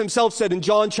 Jesus himself said in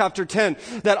John chapter 10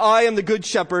 that I am the good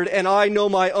shepherd and I know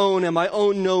my own and my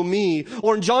own know me.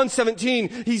 Or in John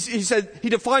 17, he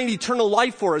defined eternal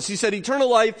life for us. He said eternal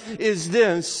life is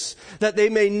this, that they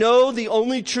may know the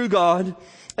only true God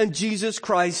and Jesus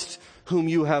Christ whom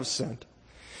you have sent.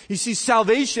 You see,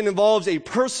 salvation involves a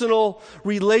personal,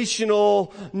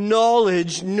 relational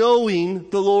knowledge, knowing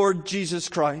the Lord Jesus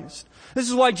Christ. This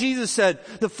is why Jesus said,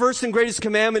 the first and greatest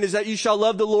commandment is that you shall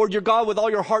love the Lord your God with all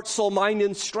your heart, soul, mind,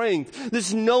 and strength.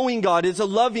 This knowing God is a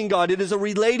loving God. It is a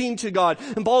relating to God.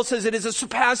 And Paul says it is a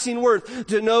surpassing worth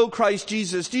to know Christ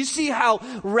Jesus. Do you see how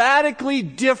radically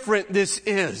different this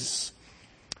is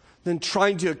than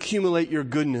trying to accumulate your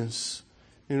goodness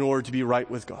in order to be right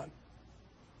with God?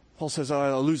 Paul says,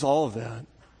 I'll lose all of that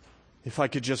if I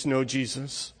could just know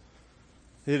Jesus.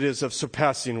 It is of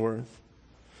surpassing worth.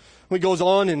 He goes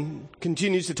on and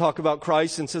continues to talk about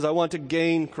Christ and says, I want to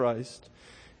gain Christ.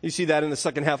 You see that in the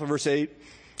second half of verse 8.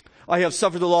 I have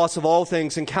suffered the loss of all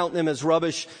things and count them as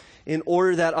rubbish in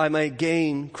order that I may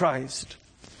gain Christ.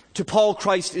 To Paul,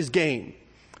 Christ is gain.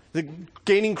 The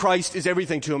gaining Christ is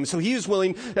everything to him. So he is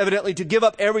willing, evidently, to give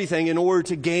up everything in order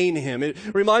to gain him. It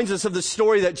reminds us of the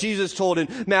story that Jesus told in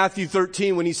Matthew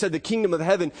 13 when he said the kingdom of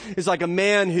heaven is like a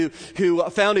man who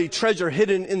found a treasure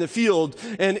hidden in the field,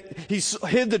 and he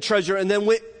hid the treasure and then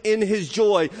went in his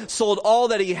joy, sold all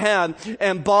that he had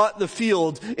and bought the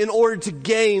field in order to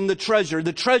gain the treasure.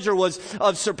 The treasure was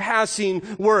of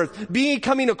surpassing worth.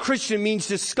 Becoming a Christian means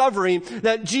discovering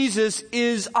that Jesus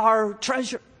is our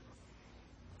treasure.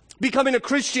 Becoming a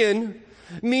Christian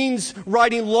means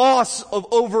writing loss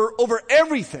over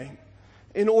everything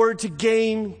in order to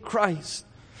gain Christ.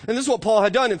 And this is what Paul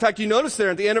had done. In fact, you notice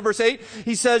there at the end of verse 8,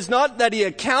 he says not that he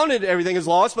accounted everything as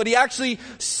loss, but he actually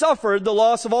suffered the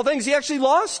loss of all things. He actually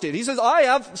lost it. He says, I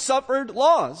have suffered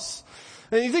loss.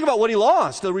 And you think about what he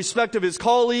lost, the respect of his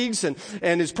colleagues and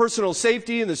his personal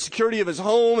safety and the security of his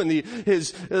home and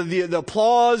the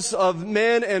applause of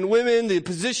men and women, the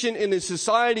position in his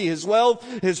society, his wealth,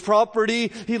 his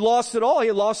property. He lost it all.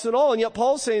 He lost it all. And yet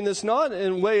Paul's saying this not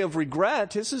in way of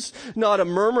regret. This is not a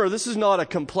murmur. This is not a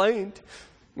complaint.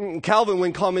 Calvin,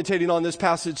 when commentating on this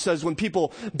passage, says when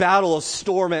people battle a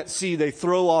storm at sea, they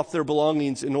throw off their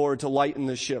belongings in order to lighten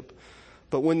the ship.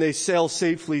 But when they sail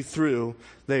safely through,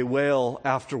 they wail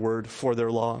afterward for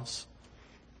their loss.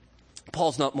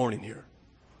 Paul's not mourning here.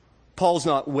 Paul's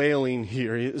not wailing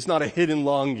here. It's not a hidden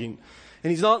longing.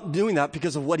 And he's not doing that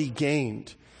because of what he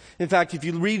gained. In fact, if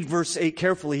you read verse 8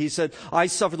 carefully, he said, I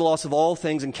suffer the loss of all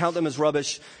things and count them as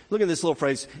rubbish. Look at this little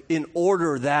phrase, in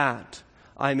order that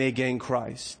I may gain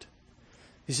Christ.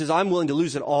 He says, I'm willing to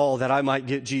lose it all that I might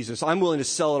get Jesus. I'm willing to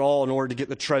sell it all in order to get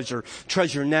the treasure.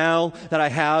 Treasure now that I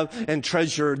have and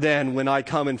treasure then when I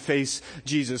come and face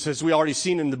Jesus. As we already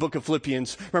seen in the book of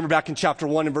Philippians, remember back in chapter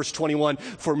 1 and verse 21,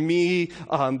 for me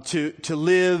to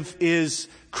live is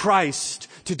Christ.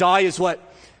 To die is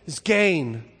what? Is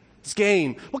gain. It's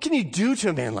gain. What can you do to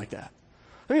a man like that?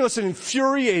 I mean, it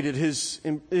infuriated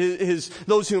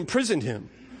those who imprisoned him.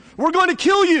 We're going to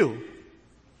kill you.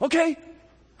 Okay.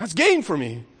 That's gain for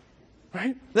me,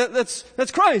 right?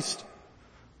 That's Christ.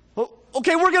 Well,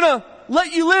 okay, we're going to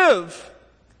let you live.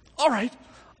 All right,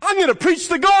 I'm going to preach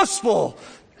the gospel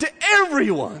to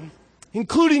everyone,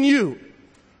 including you,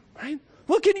 right?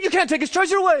 Look, you can't take his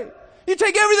treasure away. You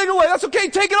take everything away. That's okay.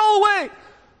 Take it all away.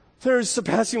 There is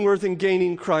surpassing worth in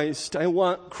gaining Christ. I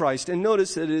want Christ. And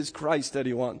notice that it is Christ that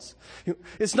he wants.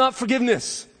 It's not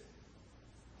forgiveness.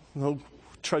 No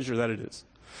treasure that it is.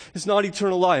 It's not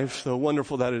eternal life, though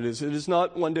wonderful that it is. It is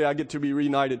not one day I get to be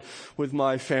reunited with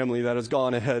my family that has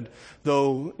gone ahead,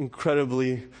 though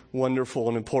incredibly wonderful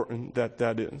and important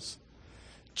that is.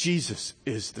 Jesus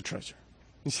is the treasure.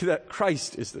 You see that?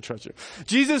 Christ is the treasure.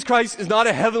 Jesus Christ is not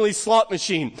a heavenly slot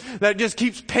machine that just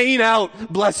keeps paying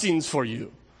out blessings for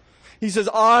you. He says,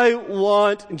 I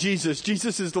want Jesus.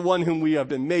 Jesus is the one whom we have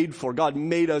been made for. God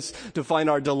made us to find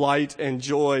our delight and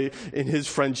joy in his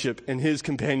friendship and his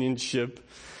companionship.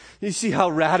 You see how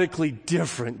radically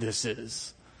different this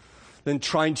is than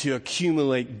trying to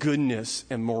accumulate goodness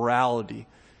and morality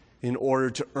in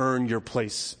order to earn your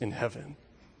place in heaven.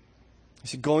 You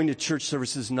see, going to church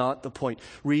service is not the point.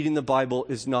 Reading the Bible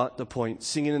is not the point.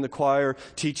 Singing in the choir,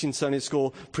 teaching Sunday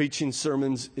school, preaching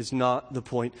sermons is not the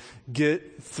point.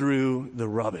 Get through the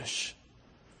rubbish.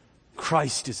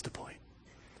 Christ is the point.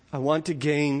 I want to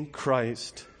gain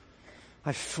Christ.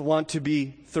 I want to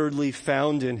be, thirdly,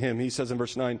 found in him. He says in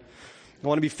verse 9, I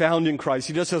want to be found in Christ.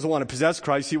 He just doesn't want to possess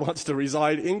Christ. He wants to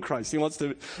reside in Christ. He wants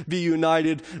to be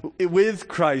united with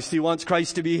Christ. He wants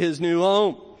Christ to be his new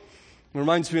home. It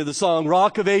reminds me of the song,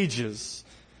 Rock of Ages,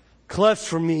 cleft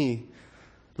for me.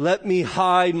 Let me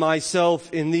hide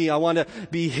myself in thee. I want to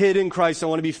be hid in Christ. I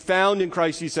want to be found in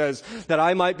Christ, he says, that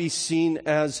I might be seen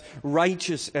as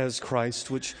righteous as Christ,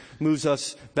 which moves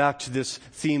us back to this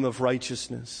theme of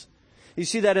righteousness. You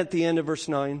see that at the end of verse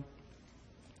 9?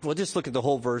 Well, just look at the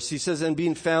whole verse. He says, and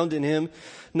being found in him,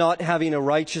 not having a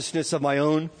righteousness of my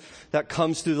own that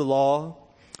comes through the law,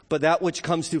 but that which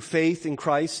comes through faith in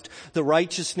Christ, the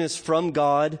righteousness from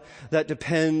God that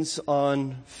depends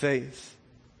on faith.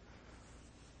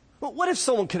 Well, what if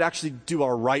someone could actually do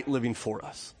our right living for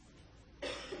us?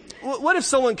 What if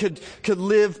someone could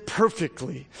live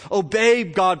perfectly, obey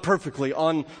God perfectly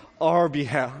on our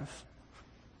behalf?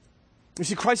 You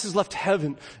see, Christ has left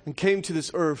heaven and came to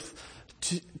this earth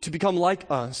to become like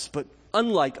us, but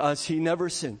unlike us, he never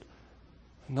sinned.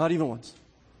 Not even once.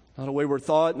 Not a wayward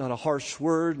thought, not a harsh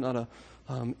word, not a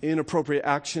inappropriate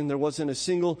action. There wasn't a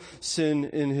single sin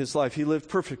in his life. He lived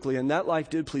perfectly, and that life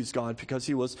did please God because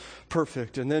he was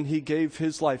perfect. And then he gave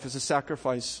his life as a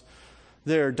sacrifice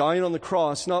there, dying on the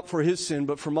cross, not for his sin,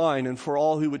 but for mine and for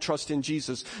all who would trust in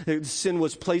Jesus. Sin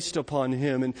was placed upon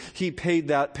him, and he paid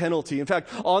that penalty. In fact,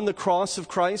 on the cross of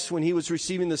Christ, when he was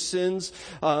receiving the sins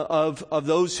of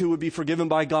those who would be forgiven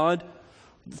by God,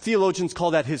 theologians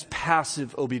call that his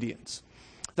passive obedience.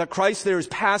 That Christ there is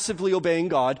passively obeying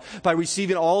God by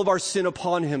receiving all of our sin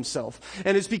upon himself.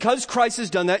 And it's because Christ has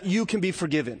done that, you can be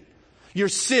forgiven. Your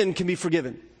sin can be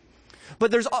forgiven. But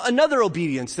there's another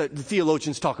obedience that the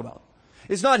theologians talk about.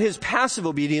 It's not his passive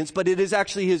obedience, but it is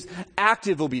actually his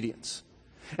active obedience.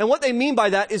 And what they mean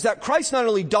by that is that Christ not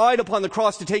only died upon the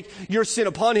cross to take your sin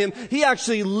upon him, he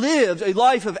actually lived a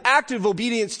life of active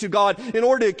obedience to God in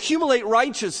order to accumulate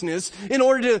righteousness, in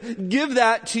order to give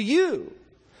that to you.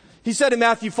 He said in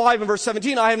Matthew 5 and verse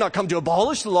 17, I have not come to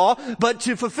abolish the law, but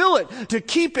to fulfill it, to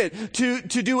keep it, to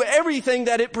do everything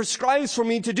that it prescribes for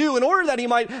me to do in order that he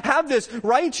might have this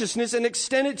righteousness and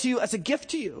extend it to you as a gift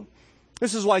to you.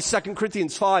 This is why 2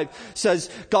 Corinthians 5 says,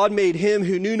 God made him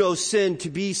who knew no sin to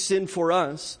be sin for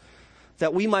us,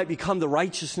 that we might become the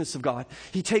righteousness of God.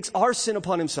 He takes our sin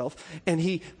upon himself and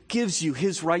he gives you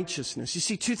his righteousness. You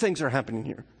see, two things are happening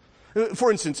here. For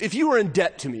instance, if you were in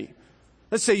debt to me,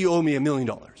 let's say you owe me $1 million.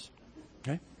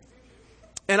 Okay?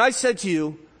 And I said to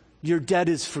you, your debt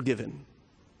is forgiven.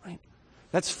 Right?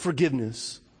 That's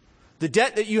forgiveness. The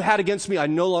debt that you had against me, I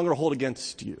no longer hold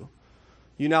against you.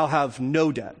 You now have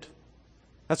no debt.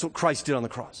 That's what Christ did on the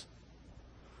cross.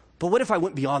 But what if I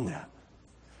went beyond that?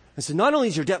 And said, not only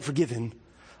is your debt forgiven,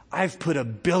 I've put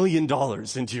 $1 billion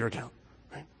into your account.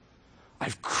 Right?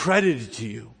 I've credited to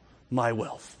you my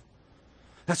wealth.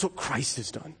 That's what Christ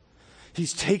has done.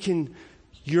 He's taken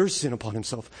your sin upon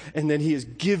himself, and then he has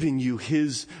given you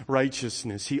his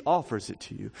righteousness. He offers it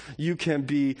to you. You can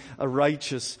be a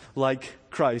righteous like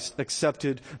Christ,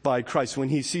 accepted by Christ. When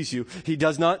he sees you, he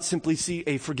does not simply see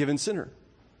a forgiven sinner.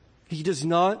 He does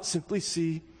not simply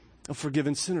see a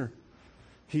forgiven sinner.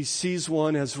 He sees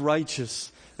one as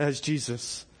righteous as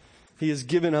Jesus. He has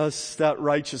given us that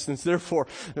righteousness. Therefore,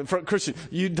 for Christian,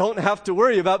 you don't have to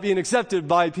worry about being accepted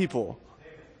by people.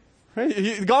 Right?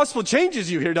 The gospel changes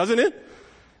you here, doesn't it?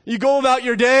 You go about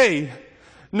your day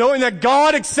knowing that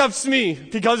God accepts me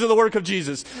because of the work of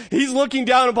Jesus. He's looking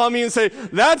down upon me and saying,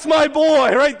 that's my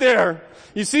boy right there.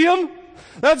 You see him?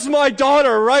 That's my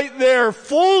daughter right there,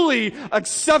 fully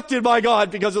accepted by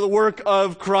God because of the work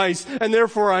of Christ. And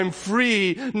therefore I'm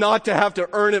free not to have to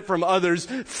earn it from others,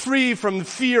 free from the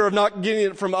fear of not getting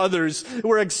it from others.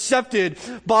 We're accepted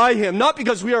by him, not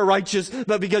because we are righteous,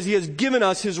 but because he has given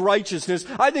us his righteousness.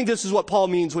 I think this is what Paul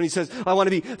means when he says, I want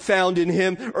to be found in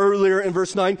him. Earlier in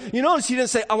verse 9, you notice he didn't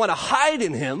say, I want to hide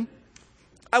in him.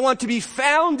 I want to be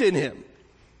found in him.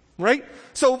 Right?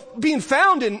 So being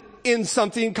found in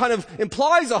something kind of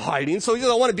implies a hiding. So he says,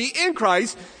 I want to be in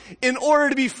Christ in order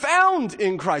to be found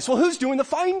in Christ. Well, who's doing the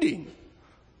finding?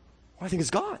 Well, I think it's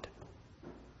God.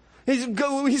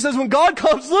 He says, when God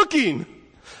comes looking,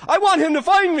 I want him to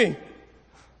find me.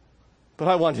 But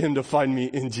I want him to find me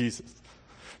in Jesus.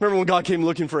 Remember when God came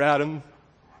looking for Adam?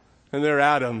 And there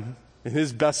Adam, in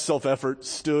his best self-effort,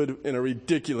 stood in a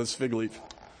ridiculous fig leaf.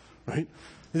 Right?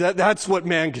 That's what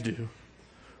man could do.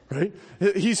 Right?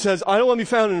 He says, I don't want to be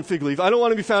found in a fig leaf. I don't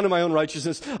want to be found in my own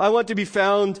righteousness. I want to be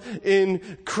found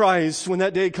in Christ. When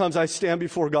that day comes, I stand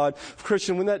before God.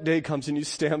 Christian, when that day comes and you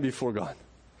stand before God,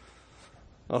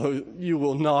 you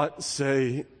will not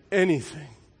say anything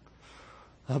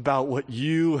about what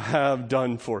you have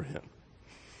done for him.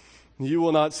 You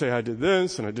will not say, I did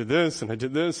this, and I did this, and I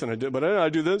did this, and I did, but I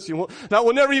do this. That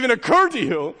will never even occur to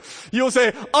you. You will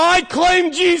say, I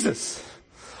claim Jesus.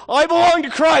 I belong to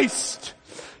Christ.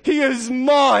 He is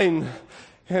mine.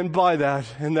 And by that,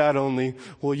 and that only,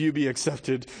 will you be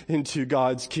accepted into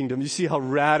God's kingdom. You see how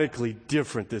radically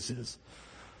different this is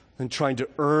than trying to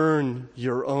earn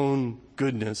your own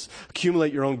goodness,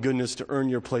 accumulate your own goodness to earn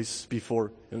your place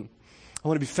before him. I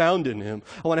want to be found in him.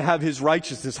 I want to have his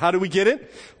righteousness. How do we get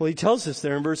it? Well, he tells us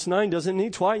there in verse 9, doesn't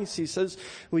he? Twice. He says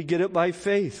we get it by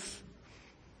faith.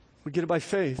 We get it by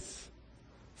faith.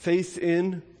 Faith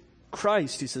in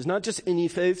Christ. He says, not just any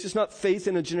faith, just not faith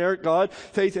in a generic God,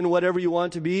 faith in whatever you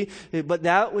want to be, but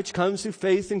that which comes through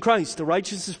faith in Christ. The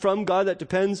righteousness from God that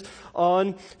depends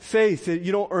on faith.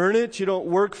 You don't earn it, you don't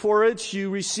work for it, you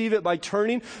receive it by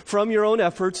turning from your own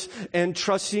efforts and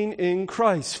trusting in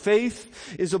Christ.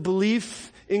 Faith is a belief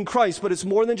in Christ, but it's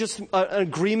more than just an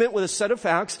agreement with a set of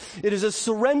facts. It is a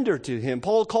surrender to him.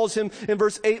 Paul calls him in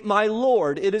verse 8, my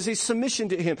Lord. It is a submission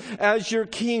to him as your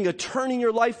king, a turning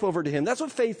your life over to him. That's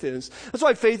what faith is. That's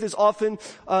why faith is often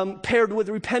paired with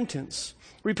repentance.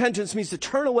 Repentance means to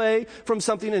turn away from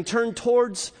something and turn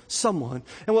towards someone.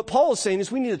 And what Paul is saying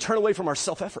is we need to turn away from our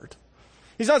self-effort.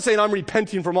 He's not saying I'm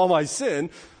repenting from all my sin,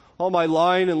 all my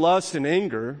lying and lust and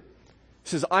anger. He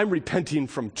says I'm repenting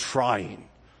from trying.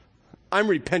 I'm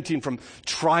repenting from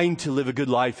trying to live a good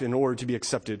life in order to be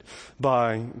accepted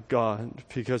by God,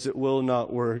 because it will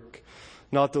not work.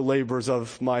 Not the labors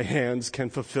of my hands can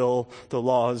fulfill the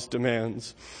law's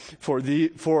demands. For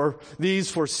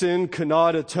sin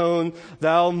cannot atone.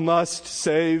 Thou must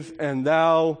save, and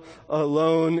thou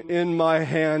alone. In my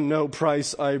hand no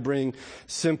price I bring.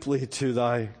 Simply to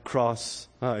thy cross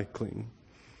I cling.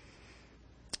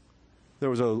 There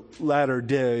was a latter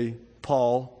day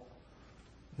Paul,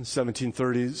 in the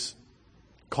 1730s,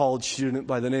 college student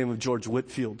by the name of George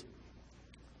Whitefield.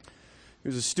 He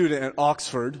was a student at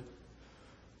Oxford.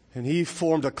 And he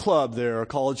formed a club there, a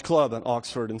college club at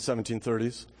Oxford in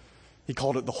 1730s. He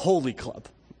called it the Holy Club.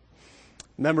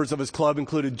 Members of his club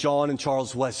included John and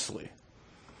Charles Wesley.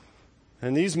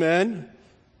 And these men,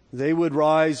 they would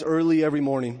rise early every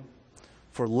morning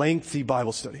for lengthy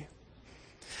Bible study.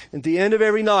 At the end of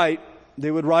every night,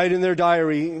 they would write in their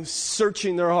diary,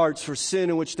 searching their hearts for sin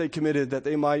in which they committed that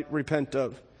they might repent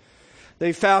of.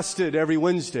 They fasted every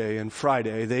Wednesday and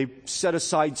Friday. They set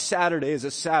aside Saturday as a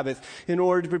Sabbath in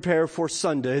order to prepare for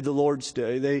Sunday, the Lord's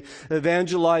Day. They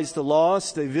evangelized the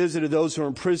lost. They visited those who were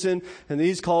in prison. And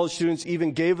these college students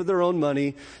even gave of their own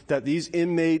money that these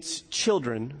inmates'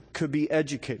 children could be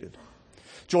educated.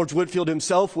 George Whitefield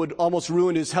himself would almost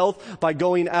ruin his health by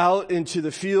going out into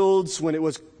the fields when it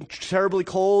was terribly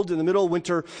cold in the middle of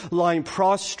winter, lying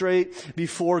prostrate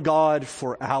before God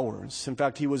for hours. In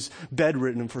fact, he was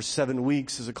bedridden for 7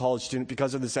 weeks as a college student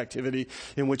because of this activity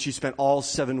in which he spent all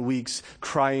 7 weeks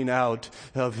crying out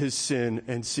of his sin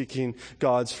and seeking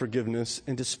God's forgiveness.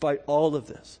 And despite all of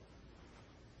this,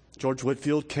 George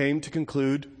Whitefield came to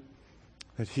conclude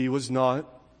that he was not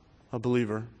a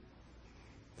believer,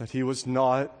 that he was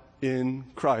not in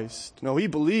Christ. No, he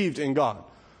believed in God,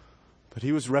 but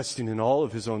he was resting in all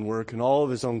of his own work and all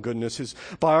of his own goodness. His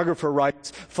biographer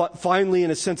writes, finally,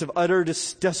 in a sense of utter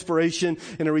desperation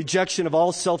and a rejection of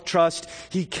all self-trust,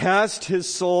 he cast his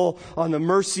soul on the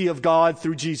mercy of God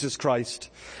through Jesus Christ.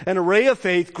 An array of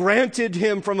faith granted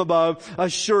him from above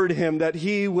assured him that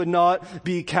he would not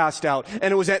be cast out.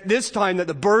 And it was at this time that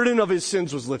the burden of his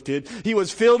sins was lifted. He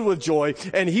was filled with joy,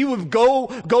 and he would go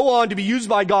on to be used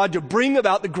by God to bring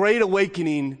about the great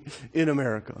awakening in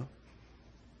America.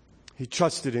 He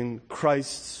trusted in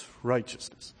Christ's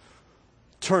righteousness,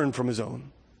 turned from his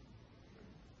own.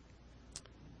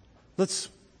 I'm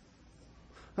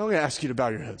going to ask you to bow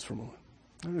your heads for a moment.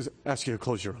 I'm going to ask you to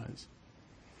close your eyes.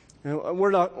 You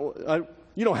know,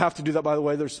 you don't have to do that, by the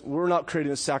way. We're not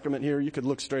creating a sacrament here. You could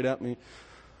look straight at me.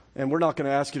 And we're not going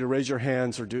to ask you to raise your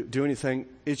hands or do anything.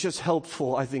 It's just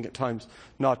helpful, I think, at times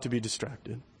not to be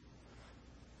distracted.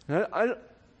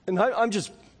 And I'm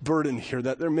just burdened here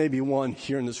that there may be one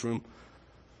here in this room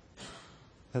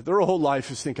that their whole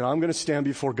life is thinking, I'm going to stand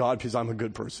before God because I'm a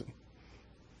good person.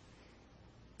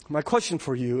 My question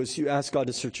for you as you ask God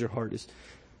to search your heart is,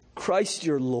 Christ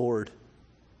your Lord?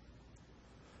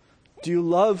 Do you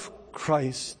love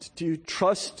Christ? Do you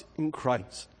trust in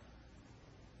Christ?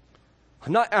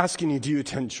 I'm not asking you, do you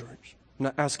attend church? I'm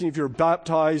not asking if you're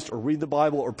baptized or read the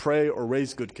Bible or pray or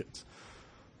raise good kids.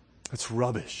 That's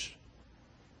rubbish.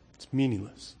 It's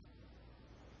meaningless.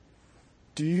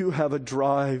 Do you have a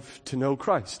drive to know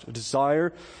Christ, a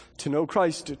desire to know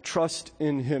Christ, to trust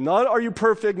in Him? Not are you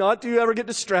perfect, not do you ever get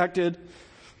distracted,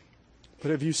 but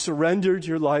have you surrendered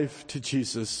your life to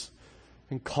Jesus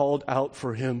and called out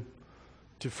for Him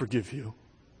to forgive you?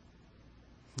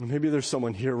 And maybe there's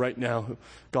someone here right now who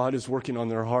God is working on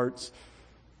their hearts.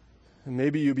 And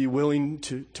maybe you'd be willing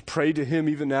to pray to Him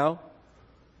even now.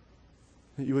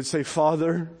 That you would say,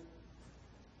 Father,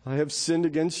 I have sinned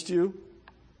against you.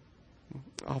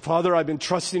 Oh, Father, I've been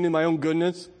trusting in my own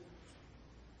goodness.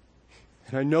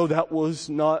 And I know that was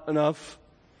not enough.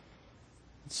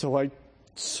 So I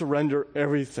surrender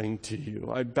everything to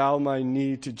you. I bow my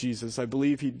knee to Jesus. I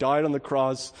believe He died on the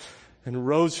cross and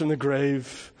rose from the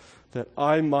grave that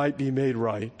I might be made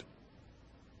right.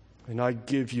 And I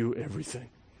give you everything.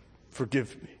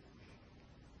 Forgive me.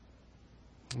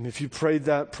 And if you prayed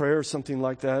that prayer, something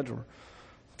like that, or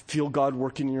feel God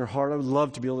working in your heart, I would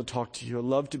love to be able to talk to you. I'd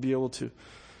love to be able to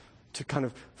kind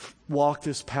of walk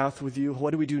this path with you.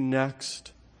 What do we do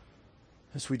next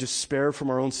as we despair from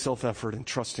our own self-effort and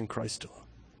trust in Christ alone?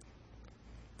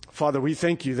 Father, we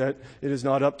thank you that it is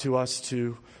not up to us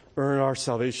to earn our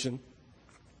salvation.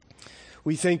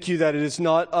 We thank you that it is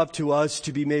not up to us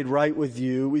to be made right with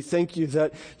you. We thank you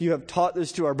that you have taught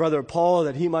this to our brother Paul,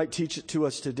 that he might teach it to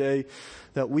us today,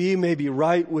 that we may be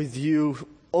right with you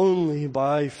only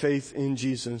by faith in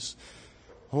Jesus,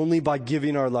 only by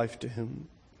giving our life to Him.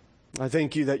 I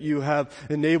thank you that you have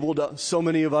enabled so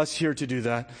many of us here to do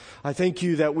that. I thank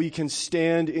you that we can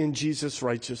stand in Jesus'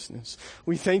 righteousness.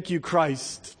 We thank you,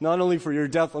 Christ, not only for your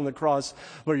death on the cross,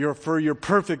 but for your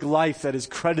perfect life that is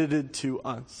credited to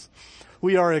us.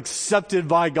 We are accepted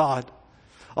by God.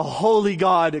 A holy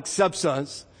God accepts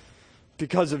us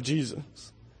because of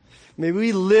Jesus. May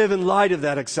we live in light of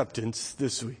that acceptance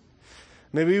this week.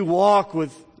 May we walk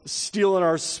with steel in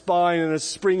our spine and a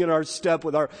spring in our step,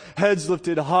 with our heads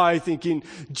lifted high, thinking,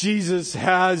 Jesus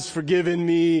has forgiven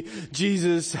me.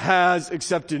 Jesus has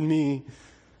accepted me.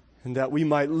 And that we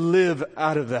might live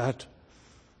out of that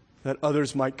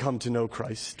others might come to know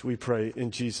Christ. We pray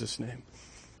in Jesus' name.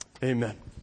 Amen.